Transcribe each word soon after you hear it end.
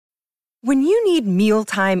When you need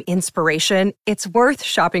mealtime inspiration, it's worth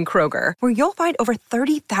shopping Kroger, where you'll find over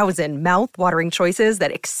 30,000 mouth-watering choices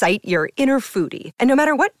that excite your inner foodie. And no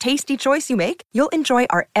matter what tasty choice you make, you'll enjoy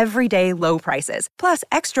our everyday low prices, plus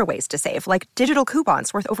extra ways to save, like digital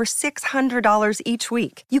coupons worth over $600 each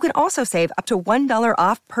week. You can also save up to $1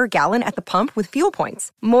 off per gallon at the pump with fuel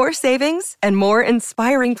points. More savings and more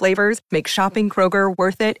inspiring flavors make shopping Kroger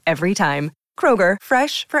worth it every time. Kroger,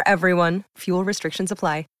 fresh for everyone. Fuel restrictions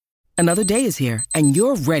apply. Another day is here, and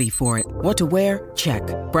you're ready for it. What to wear? Check.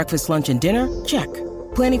 Breakfast, lunch, and dinner? Check.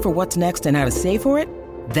 Planning for what's next and how to save for it?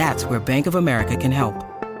 That's where Bank of America can help.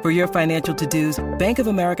 For your financial to-dos, Bank of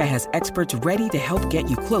America has experts ready to help get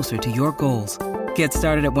you closer to your goals. Get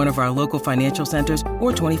started at one of our local financial centers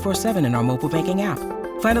or 24/7 in our mobile banking app.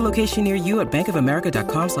 Find a location near you at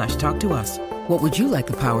bankofamerica.com/talktous. What would you like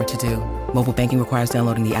the power to do? Mobile banking requires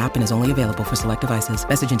downloading the app and is only available for select devices.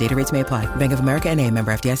 Message and data rates may apply. Bank of America N.A.,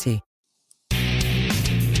 member FDIC.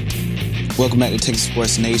 Welcome back to Texas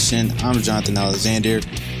Sports Nation. I'm Jonathan Alexander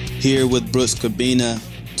here with Brooks Cabina.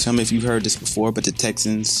 Tell me if you've heard this before, but the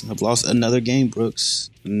Texans have lost another game, Brooks.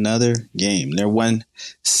 Another game. They're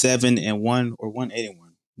 1-7-1 or 1-8-1.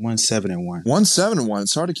 1-7-1. 1-7-1.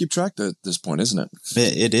 It's hard to keep track at this point, isn't it?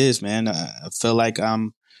 It is, man. I feel like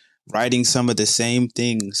I'm writing some of the same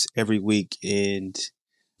things every week,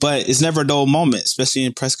 but it's never a dull moment, especially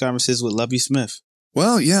in press conferences with Lovie Smith.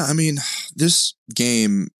 Well, yeah, I mean, this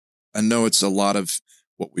game, I know it's a lot of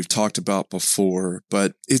what we've talked about before,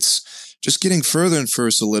 but it's just getting further and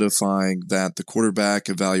further solidifying that the quarterback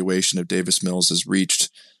evaluation of Davis Mills has reached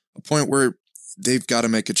a point where they've got to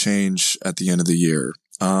make a change at the end of the year.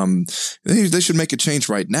 They should make a change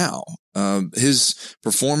right now. His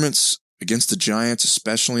performance against the Giants,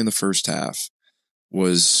 especially in the first half,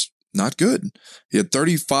 was not good. He had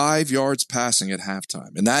 35 yards passing at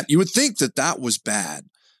halftime, and that you would think that was bad,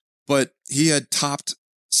 but he had topped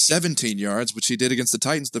 17 yards, which he did against the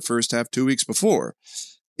Titans the first half 2 weeks before.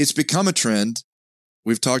 It's become a trend.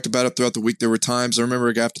 We've talked about it throughout the week. There were times, I remember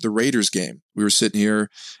after the Raiders game, we were sitting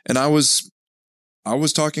here and I was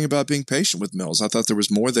talking about being patient with Mills. I thought there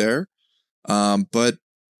was more there. But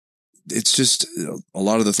it's just a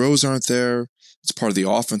lot of the throws aren't there. It's part of the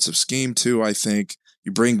offensive scheme too, I think.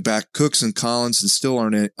 You bring back Cooks and Collins and still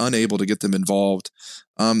aren't unable to get them involved.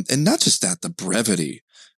 And not just that, the brevity.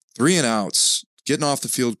 3 and outs. Getting off the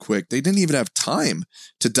field quick. They didn't even have time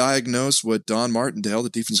to diagnose what Don Martindale, the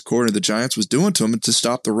defense coordinator of the Giants, was doing to him and to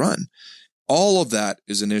stop the run. All of that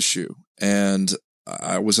is an issue. And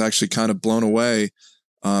I was actually kind of blown away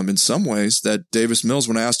in some ways that Davis Mills,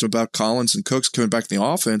 when I asked him about Collins and Cooks coming back in the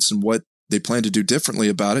offense and what they plan to do differently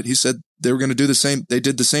about it, he said they were going to do the same. They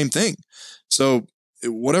did the same thing. So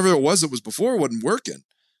whatever it was that was before wasn't working.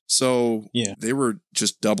 So They were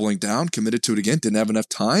just doubling down, committed to it again, didn't have enough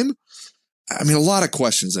time. I mean, a lot of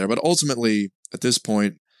questions there, but ultimately at this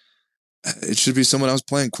point, it should be someone else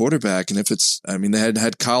playing quarterback. And if they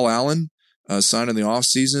had Kyle Allen signed in the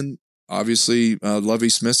offseason. Obviously, Lovie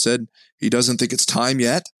Smith said he doesn't think it's time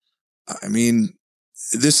yet. I mean,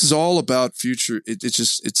 this is all about future.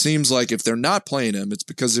 It seems like if they're not playing him, it's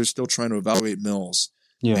because they're still trying to evaluate Mills.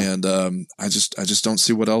 Yeah. And I just don't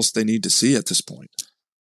see what else they need to see at this point.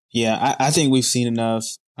 Yeah, I think we've seen enough.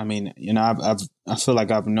 I mean, I feel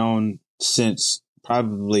like I've known since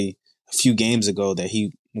probably a few games ago that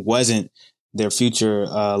he wasn't their future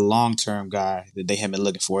long-term guy that they have been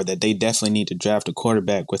looking for, that they definitely need to draft a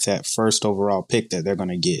quarterback with that first overall pick that they're going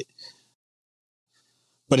to get.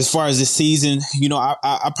 But as far as this season,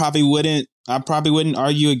 I probably wouldn't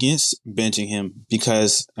argue against benching him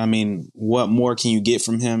because, I mean, what more can you get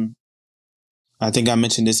from him? I think I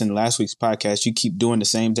mentioned this in last week's podcast. You keep doing the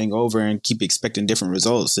same thing over and keep expecting different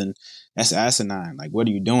results, and that's asinine. Like, what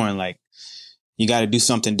are you doing? Like, you got to do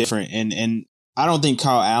something different. And I don't think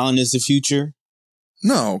Kyle Allen is the future.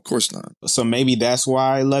 No, of course not. So maybe that's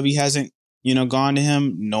why Lovie hasn't, gone to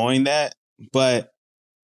him knowing that. But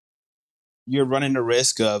you're running the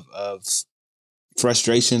risk of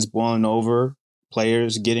frustrations boiling over,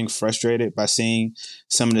 players getting frustrated by seeing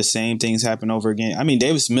some of the same things happen over again. I mean,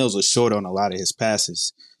 Davis Mills was short on a lot of his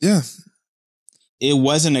passes. Yeah. It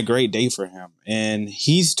wasn't a great day for him. And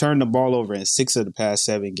he's turned the ball over in 6 of the past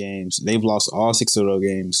 7 games. They've lost all 6 of those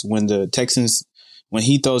games. When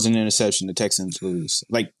he throws an interception, the Texans lose.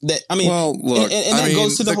 Like that. I mean, well, look, and that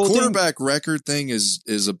goes to the whole quarterback record thing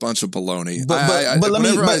is a bunch of baloney.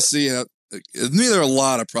 I see it, there are a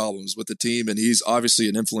lot of problems with the team, and he's obviously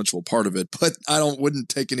an influential part of it. But I wouldn't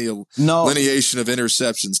take any lineation of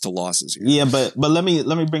interceptions to losses here. Yeah, but let me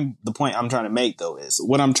bring the point I'm trying to make though.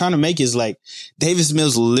 What I'm trying to make is like Davis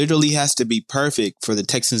Mills literally has to be perfect for the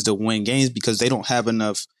Texans to win games because they don't have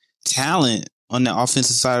enough talent on the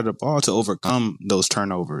offensive side of the ball to overcome those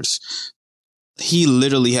turnovers. He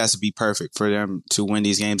literally has to be perfect for them to win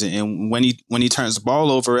these games. And when he turns the ball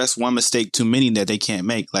over, that's one mistake too many that they can't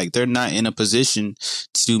make. Like, they're not in a position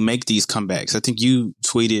to make these comebacks. I think you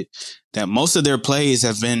tweeted that most of their plays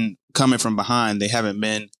have been coming from behind. They haven't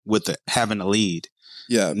been with having a lead.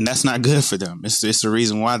 Yeah. And that's not good for them. It's the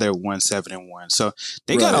reason why they're 1-7-1. So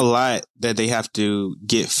they got a lot that they have to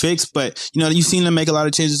get fixed. But, you've seen them make a lot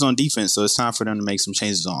of changes on defense. So it's time for them to make some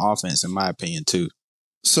changes on offense, in my opinion, too.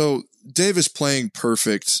 So Davis playing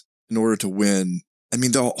perfect in order to win. I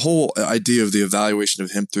mean, the whole idea of the evaluation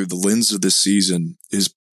of him through the lens of this season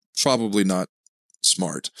is probably not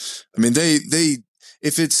smart. I mean,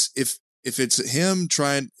 if it's him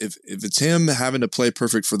having to play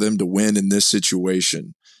perfect for them to win in this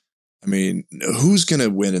situation, I mean, who's going to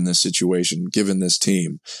win in this situation given this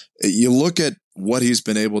team? You look at what he's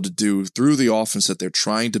been able to do through the offense that they're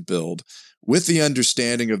trying to build with the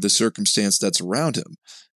understanding of the circumstance that's around him,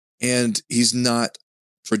 and he's not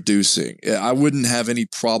producing. I wouldn't have any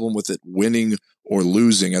problem with it winning or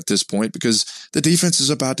losing at this point because the defense is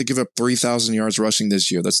about to give up 3,000 yards rushing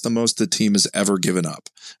this year. That's the most the team has ever given up.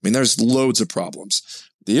 I mean, there's loads of problems.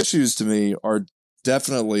 The issues to me are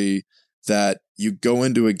definitely that you go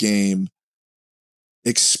into a game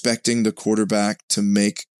expecting the quarterback to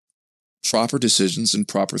make proper decisions and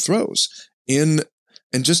proper throws and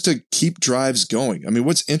just to keep drives going. I mean,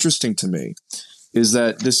 what's interesting to me is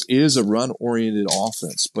that this is a run-oriented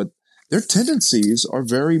offense, but their tendencies are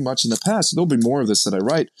very much in the past. There'll be more of this that I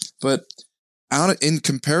write, but in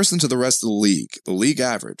comparison to the rest of the league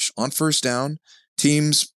average on first down,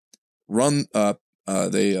 teams run the ball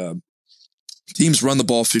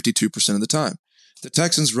 52% of the time. The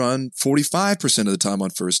Texans run 45% of the time on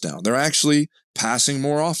first down. They're actually passing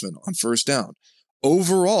more often on first down.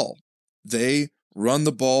 Overall, they run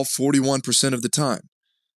the ball 41% of the time.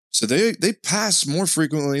 So they pass more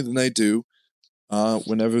frequently than they do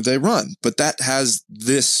whenever they run. But that has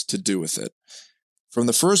this to do with it. From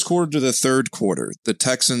the first quarter to the third quarter, the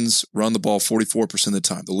Texans run the ball 44% of the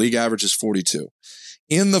time. The league average is 42%.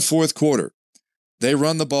 In the fourth quarter, they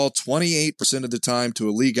run the ball 28% of the time to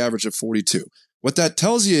a league average of 42%. What that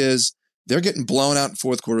tells you is they're getting blown out in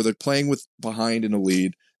fourth quarter. They're playing with behind in a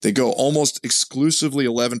lead. They go almost exclusively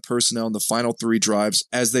 11 personnel in the final three drives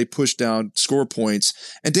as they push down, score points.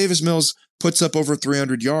 And Davis Mills puts up over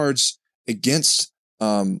 300 yards against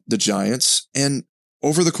the Giants. And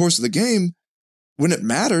over the course of the game, when it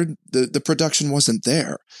mattered, the production wasn't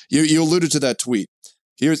there. You alluded to that tweet.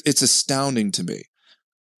 It's astounding to me.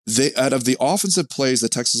 Out of the offensive plays the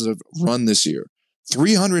Texans have run this year,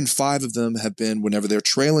 305 of them have been whenever they're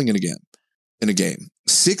trailing in a game.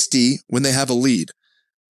 60 when they have a lead.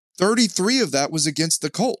 33 of that was against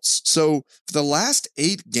the Colts. So for the last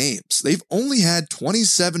 8 games, they've only had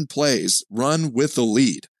 27 plays run with the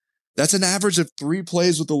lead. That's an average of 3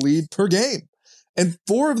 plays with the lead per game. And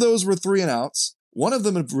 4 of those were 3 and outs. One of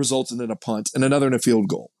them resulted in a punt and another in a field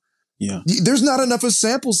goal. Yeah. There's not enough of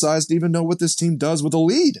sample size to even know what this team does with a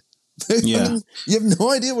lead. Yeah. I mean, you have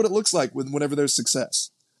no idea what it looks like whenever there's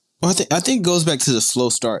success. Well, I think it goes back to the slow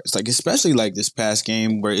starts, like especially like this past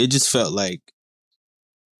game where it just felt like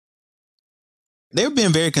they were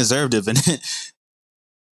being very conservative. And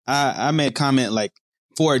I made a comment like,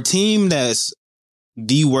 for a team that's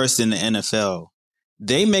the worst in the NFL,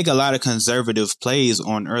 they make a lot of conservative plays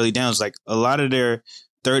on early downs. Like a lot of their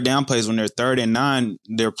third down plays when they're 3rd and 9,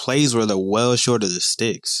 their plays were well short of the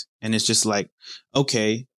sticks. And it's just like,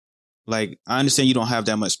 okay, like I understand you don't have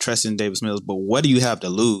that much trust in Davis Mills, but what do you have to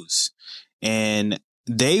lose? And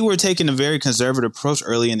they were taking a very conservative approach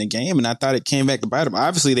early in the game, and I thought it came back to bite them.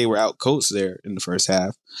 Obviously, they were out-coached there in the first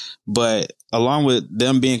half, but along with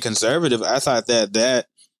them being conservative, I thought that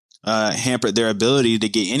hampered their ability to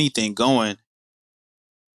get anything going.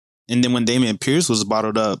 And then when Dameon Pierce was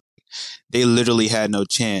bottled up, they literally had no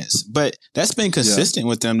chance. But that's been consistent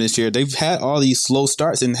with them this year. They've had all these slow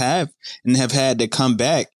starts and have had to come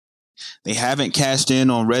back. They haven't cashed in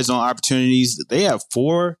on red zone opportunities. They have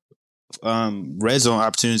 4 red zone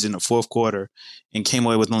opportunities in the fourth quarter and came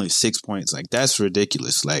away with only 6 points. Like, that's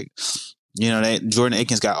ridiculous. Like, Jordan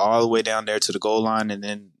Akins got all the way down there to the goal line, and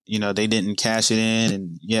then, they didn't cash it in.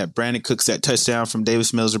 And Brandon Cooks, that touchdown from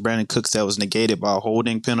Davis Mills or Brandon Cooks that was negated by a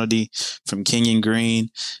holding penalty from Kenyon Green.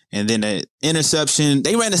 And then an interception.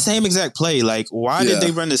 They ran the same exact play. Like, why did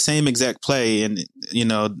they run the same exact play? And,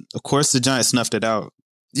 of course the Giants snuffed it out.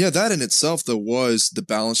 Yeah, that in itself, though, was the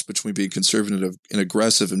balance between being conservative and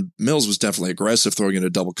aggressive. And Mills was definitely aggressive, throwing into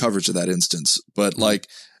double coverage in that instance. But,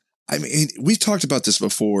 we've talked about this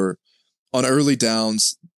before. On early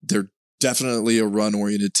downs, their definitely a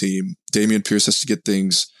run-oriented team. Dameon Pierce has to get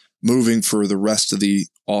things moving for the rest of the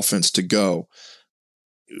offense to go.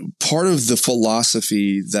 Part of the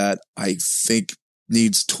philosophy that I think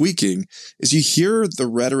needs tweaking is you hear the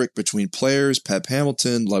rhetoric between players, Pep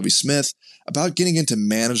Hamilton, Lovie Smith, about getting into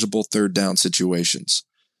manageable third down situations.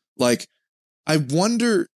 Like, I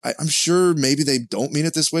wonder, I'm sure maybe they don't mean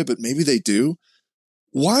it this way, but maybe they do.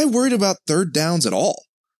 Why worried about third downs at all?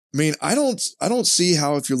 I mean, I don't see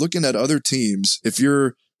how, if you're looking at other teams, if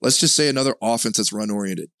you're, let's just say another offense that's run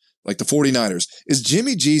oriented, like the 49ers, is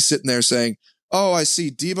Jimmy G sitting there saying, oh, I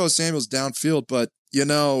see Deebo Samuel's downfield, but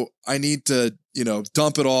I need to,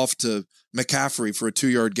 dump it off to McCaffrey for a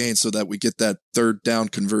 2-yard gain so that we get that third down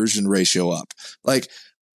conversion ratio up. Like,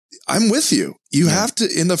 I'm with you. You have to,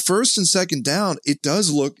 in the first and second down, it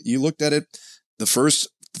does look, you looked at it, the first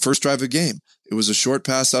drive of the game, it was a short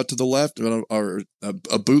pass out to the left or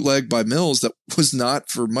a bootleg by Mills that was not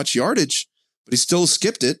for much yardage, but he still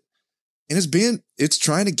skipped it. And it's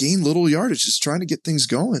trying to gain little yardage. It's trying to get things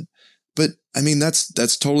going. But I mean,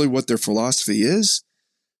 that's totally what their philosophy is.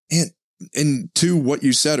 And to what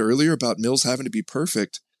you said earlier about Mills having to be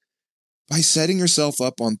perfect, by setting yourself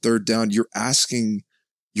up on third down, you're asking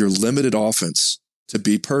your limited offense to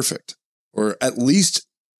be perfect, or at least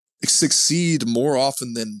succeed more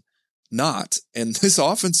often than not. And this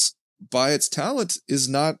offense, by its talent, is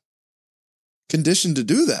not conditioned to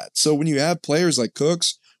do that. So when you have players like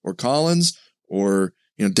Cooks or Collins or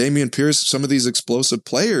Dameon Pierce, some of these explosive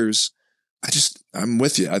players, I'm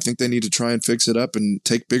with you. I think they need to try and fix it up and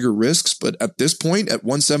take bigger risks. But at this point, at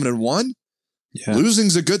 1-7-1,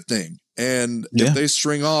 losing's a good thing. And if they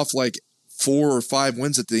string off like 4 or 5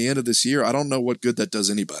 wins at the end of this year, I don't know what good that does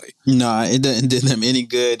anybody. No, it doesn't do them any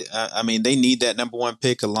good. I mean, they need that number 1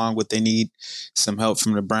 pick, along with they need some help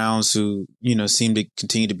from the Browns, who, seem to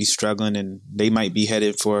continue to be struggling, and they might be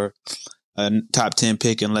headed for a top 10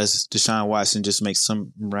 pick unless Deshaun Watson just makes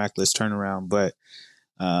some miraculous turnaround. But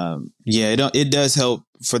it does help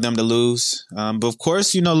for them to lose. But of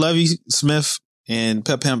course, Lovie Smith and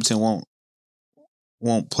Pep Hamilton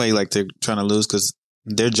won't play like they're trying to lose, because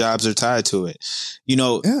their jobs are tied to it.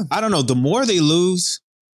 I don't know. The more they lose,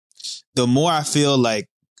 the more I feel like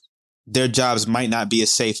their jobs might not be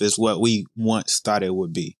as safe as what we once thought it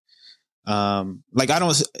would be. It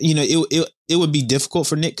would be difficult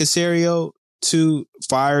for Nick Caserio to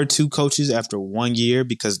fire 2 coaches after 1 year,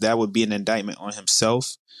 because that would be an indictment on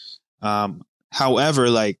himself. However,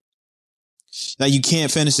 you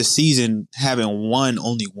can't finish the season having won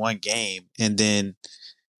only 1 game and then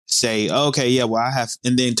say, okay, yeah, well, I have,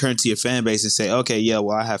 and then turn to your fan base and say, okay, yeah,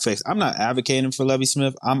 well, I have faith. I'm not advocating for Lovie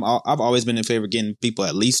Smith. I've always been in favor of getting people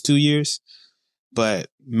at least 2 years, but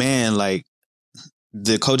man,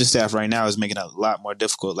 the coaching staff right now is making it a lot more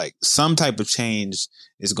difficult. Some type of change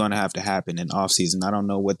is going to have to happen in offseason. I don't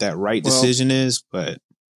know what that decision is, but.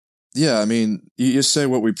 Yeah, I mean, you say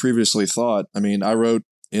what we previously thought. I mean, I wrote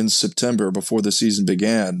in September before the season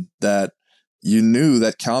began that you knew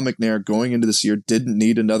that Cal McNair going into this year didn't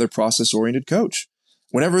need another process-oriented coach.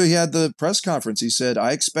 Whenever he had the press conference, he said,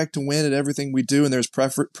 I expect to win at everything we do, and there's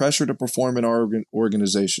pressure to perform in our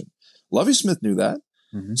organization. Lovie Smith knew that.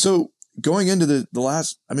 Mm-hmm. So going into the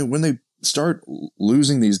last, when they start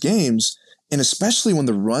losing these games, and especially when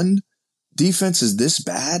the run defense is this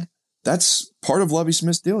bad, that's part of Lovie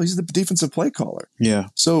Smith's deal. He's the defensive play caller. Yeah.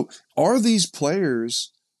 So are these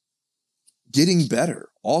players getting better?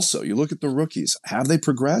 Also, you look at the rookies. Have they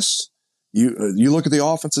progressed? You look at the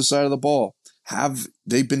offensive side of the ball. Have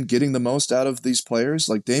they been getting the most out of these players?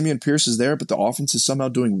 Like Dameon Pierce is there, but the offense is somehow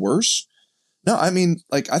doing worse. No, I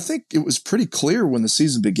think it was pretty clear when the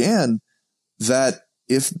season began that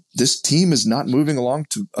if this team is not moving along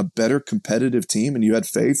to a better competitive team, and you had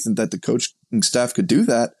faith and that the coaching staff could do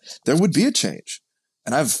that, there would be a change.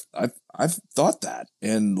 And I've thought that.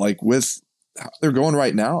 And with how they're going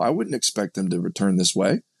right now, I wouldn't expect them to return this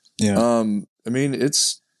way. Yeah.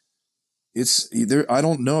 It's either, I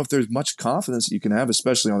don't know if there's much confidence that you can have,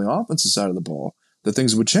 especially on the offensive side of the ball, that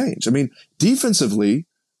things would change. Defensively,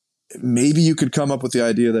 maybe you could come up with the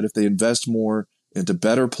idea that if they invest more into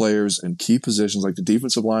better players and key positions like the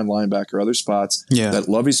defensive line, linebacker, other spots, that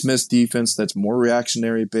Lovie Smith's defense that's more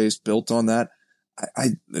reactionary based, built on that,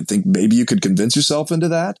 I think maybe you could convince yourself into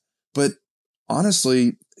that. But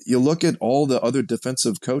honestly, you look at all the other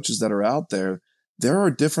defensive coaches that are out there, there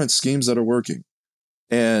are different schemes that are working.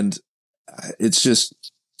 And it's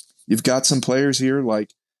just, you've got some players here like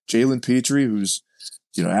Jalen Petrie, who's,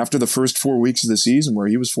 after the first 4 weeks of the season where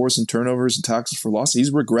he was forcing turnovers and tackles for loss,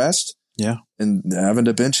 he's regressed. Yeah. And having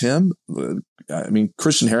to bench him,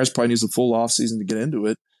 Christian Harris probably needs a full offseason to get into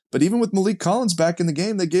it. But even with Malik Collins back in the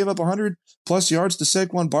game, they gave up 100 plus yards to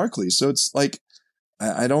Saquon Barkley. So it's like,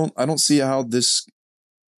 I don't see how this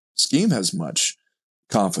scheme has much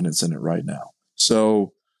confidence in it right now.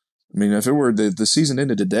 So, I mean, if it were the season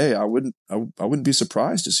ended today, I wouldn't be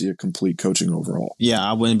surprised to see a complete coaching overhaul. Yeah,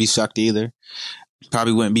 I wouldn't be shocked either.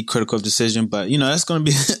 Probably wouldn't be critical of decision, but that's going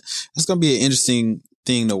to be an interesting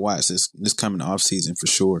thing to watch this coming off season for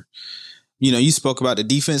sure. You spoke about the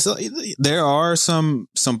defense. There are some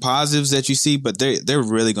positives that you see, but they're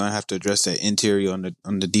really going to have to address that interior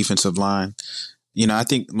on the defensive line. I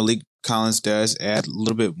think Malik Collins does add a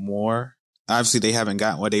little bit more. Obviously, they haven't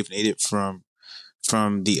gotten what they've needed from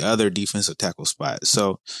the other defensive tackle spot.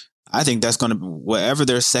 So I think that's going to be whatever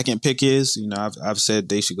their second pick is. I've said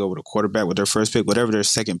they should go with a quarterback with their first pick. Whatever their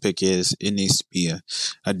second pick is, it needs to be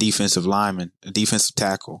a defensive lineman, a defensive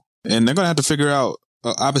tackle, and they're going to have to figure out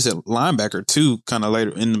opposite linebacker too, kind of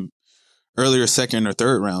later in the earlier second or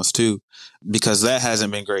third rounds too, because that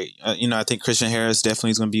hasn't been great. I think Christian Harris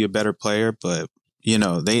definitely is going to be a better player, but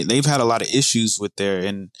they've had a lot of issues with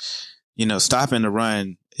stopping the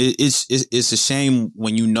run. It's a shame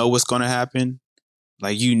when you know what's going to happen.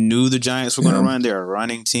 Like you knew the Giants were going to run. They're a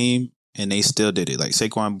running team, and they still did it. Like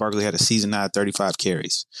Saquon Barkley had a season high 35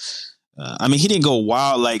 carries. He didn't go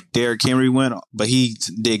wild like Derrick Henry went, but he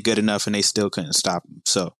did good enough, and they still couldn't stop him.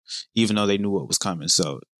 So even though they knew what was coming,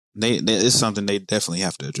 so it's something they definitely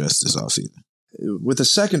have to address this offseason. With a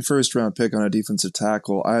second first-round pick on a defensive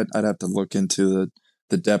tackle, I'd have to look into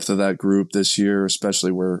the depth of that group this year,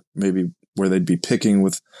 especially where they'd be picking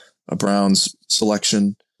with a Browns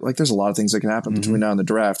selection. Like there's a lot of things that can happen between now and the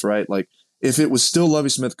draft, right? Like if it was still Lovie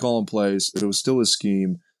Smith calling plays, if it was still his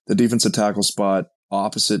scheme, the defensive tackle spot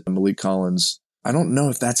opposite Malik Collins, I don't know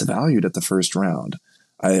if that's valued at the first round.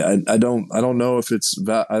 I don't know if it's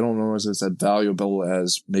that valuable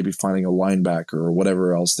as maybe finding a linebacker or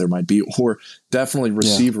whatever else there might be, or definitely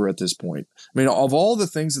receiver at this point. I mean, of all the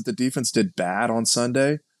things that the defense did bad on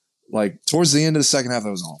Sunday, like towards the end of the second half, that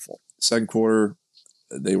was awful. Second quarter,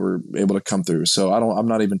 they were able to come through. So I'm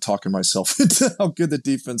not even talking myself into how good the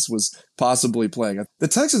defense was possibly playing. The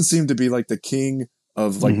Texans seem to be like the king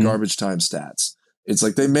of like garbage time stats. It's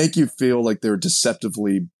like they make you feel like they're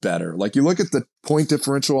deceptively better. Like you look at the point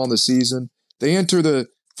differential on the season, they enter the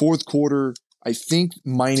fourth quarter, I think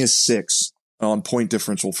 -6 on point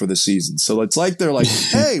differential for the season. So it's like they're like,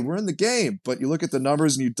 hey, we're in the game. But you look at the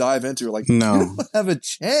numbers and you dive into it, you're like, no, you don't have a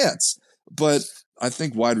chance. But I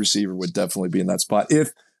think wide receiver would definitely be in that spot.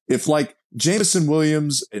 If like Jameson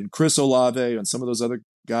Williams and Chris Olave and some of those other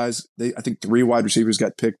guys, I think 3 wide receivers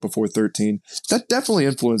got picked before 13. That definitely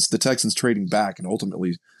influenced the Texans trading back and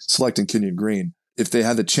ultimately selecting Kenyon Green. If they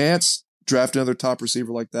had the chance, draft another top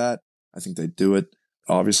receiver like that, I think they'd do it.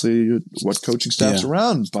 Obviously, what coaching staff's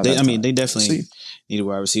around by that time. They definitely need a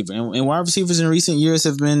wide receiver. And wide receivers in recent years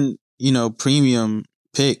have been, premium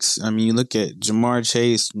picks. I mean, you look at Jamar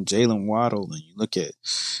Chase and Jalen Waddle, and you look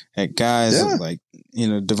at guys like,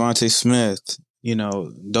 Devontae Smith.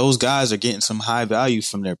 Those guys are getting some high value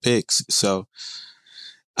from their picks. So,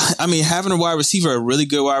 I mean, having a wide receiver, a really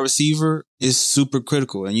good wide receiver, is super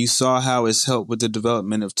critical. And you saw how it's helped with the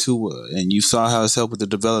development of Tua, and you saw how it's helped with the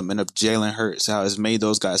development of Jalen Hurts, how it's made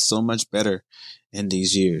those guys so much better in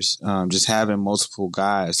these years. Just having multiple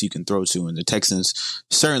guys you can throw to, and the Texans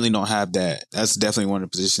certainly don't have that. That's definitely one of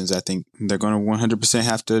the positions I think they're going to 100%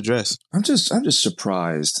 have to address. I'm just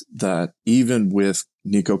surprised that even with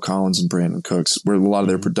Nico Collins and Brandon Cooks, where a lot of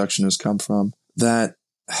their production has come from, that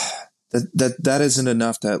isn't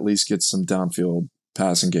enough to at least get some downfield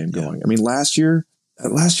passing game going. Yeah. I mean, last year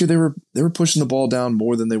they were pushing the ball down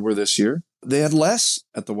more than they were this year. They had less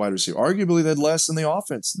at the wide receiver. Arguably, they had less in the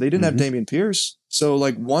offense. They didn't have Dameon Pierce. So,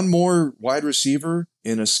 like, one more wide receiver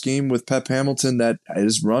in a scheme with Pep Hamilton that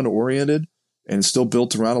is run-oriented and still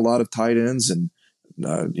built around a lot of tight ends and,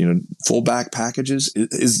 fullback packages.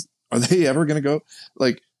 Are they ever going to go?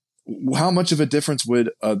 Like, how much of a difference would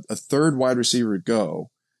a third wide receiver go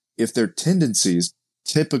if their tendencies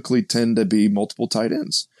typically tend to be multiple tight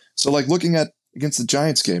ends? So, like, looking at against the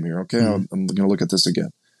Giants game here, okay, I'm going to look at this again.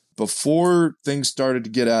 Before things started to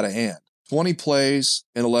get out of hand, 20 plays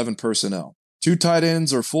and 11 personnel. 2 tight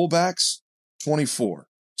ends or fullbacks, 24.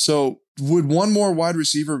 So would one more wide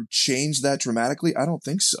receiver change that dramatically? I don't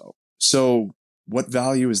think so. So what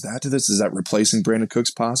value is that to this? Is that replacing Brandon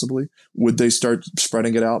Cooks possibly? Would they start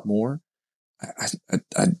spreading it out more?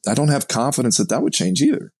 I don't have confidence that would change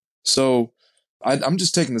either. So I'm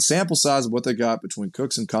just taking the sample size of what they got between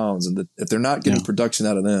Cooks and Collins, and if they're not getting production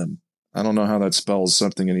out of them, I don't know how that spells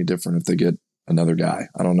something any different if they get another guy.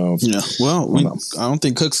 I don't know. I don't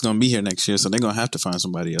think Cook's going to be here next year, so they're going to have to find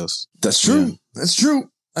somebody else. That's true. Yeah. That's true.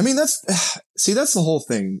 I mean, that's the whole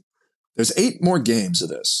thing. There's 8 more games of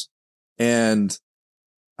this. And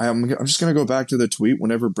I'm just going to go back to the tweet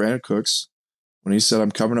whenever Brandon Cooks, when he said,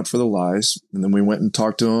 I'm covering up for the lies. And then we went and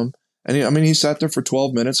talked to him. And he sat there for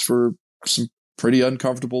 12 minutes for some pretty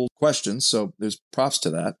uncomfortable questions. So there's props to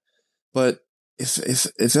that. But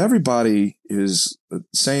if everybody is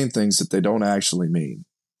saying things that they don't actually mean,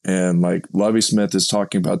 and like Lovie Smith is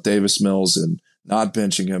talking about Davis Mills and not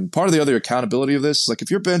benching him, part of the other accountability of this is like if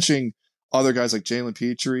you're benching other guys like Jalen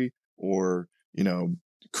Petrie or,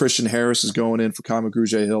 Christian Harris is going in for Kama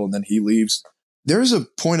Grugier-Hill and then he leaves, there's a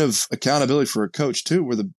point of accountability for a coach too,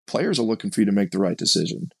 where the players are looking for you to make the right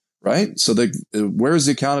decision, right? So where's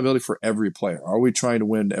the accountability for every player? Are we trying to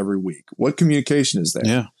win every week? What communication is there?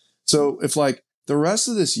 Yeah. So if like the rest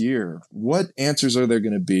of this year, what answers are there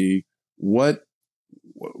going to be? How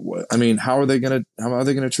are they going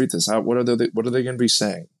to treat this? What are they going to be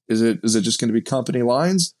saying? Is it just going to be company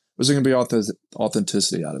lines? Or is there going to be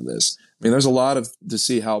authenticity out of this? I mean, there's a lot to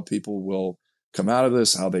see how people will come out of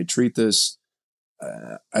this, how they treat this.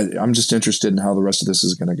 I'm just interested in how the rest of this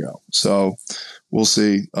is going to go. So we'll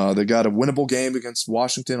see. They got a winnable game against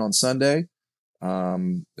Washington on Sunday.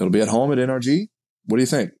 It'll be at home at NRG. What do you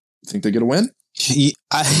think? Think they get a win?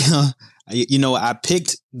 I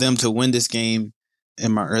picked them to win this game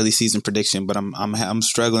in my early season prediction, but I'm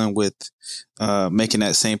struggling with making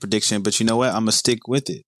that same prediction. But you know what? I'm gonna stick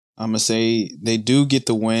with it. I'm gonna say they do get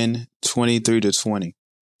the win, 23-20,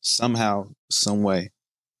 somehow, some way.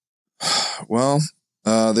 Well,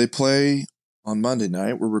 they play on Monday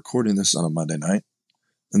night. We're recording this on a Monday night,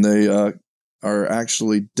 and they are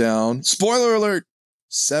actually down. Spoiler alert: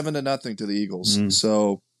 7-0 to the Eagles.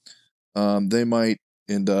 So they might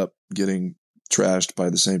end up getting trashed by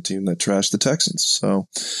the same team that trashed the Texans. So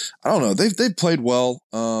I don't know. They've played well.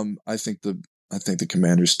 I think the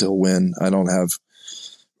Commanders still win. I don't have.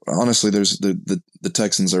 Honestly, there's the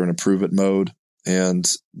Texans are in a prove it mode, and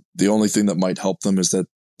the only thing that might help them is that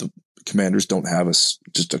the Commanders don't have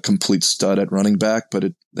just a complete stud at running back, but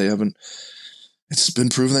they haven't. It's been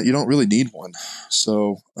proven that you don't really need one.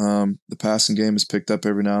 So the passing game is picked up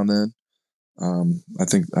every now and then. I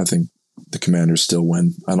think the Commanders still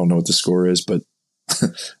win. I don't know what the score is, but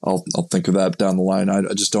I'll think of that down the line. I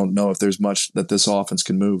just don't know if there's much that this offense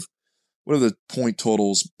can move. What have the point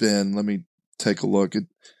totals been? Let me take a look.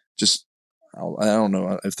 I don't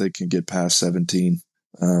know if they can get past 17.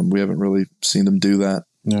 We haven't really seen them do that.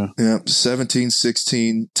 Yeah. 17,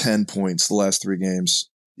 16, 10 points the last 3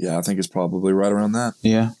 games. Yeah, I think it's probably right around that.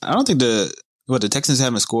 Yeah. I don't think the Texans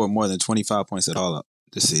haven't scored more than 25 points at all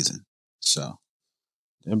this season. So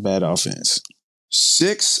they're bad offense.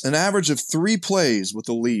 An average of 3 plays with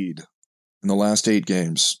the lead in the last 8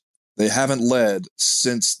 games. They haven't led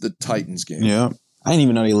since the Titans game. Yeah. I didn't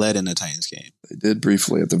even know they led in the Titans game. They did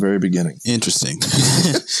briefly at the very beginning. Interesting.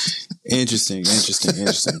 Interesting.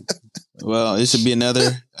 Well, it should be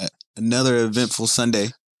another eventful Sunday.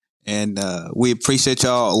 And we appreciate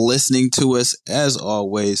y'all listening to us. As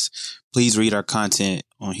always, please read our content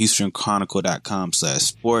on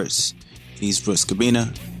HoustonChronicle.com/sports. He's Brooks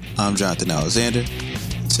Cabina. I'm Jonathan Alexander.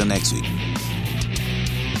 Until next week.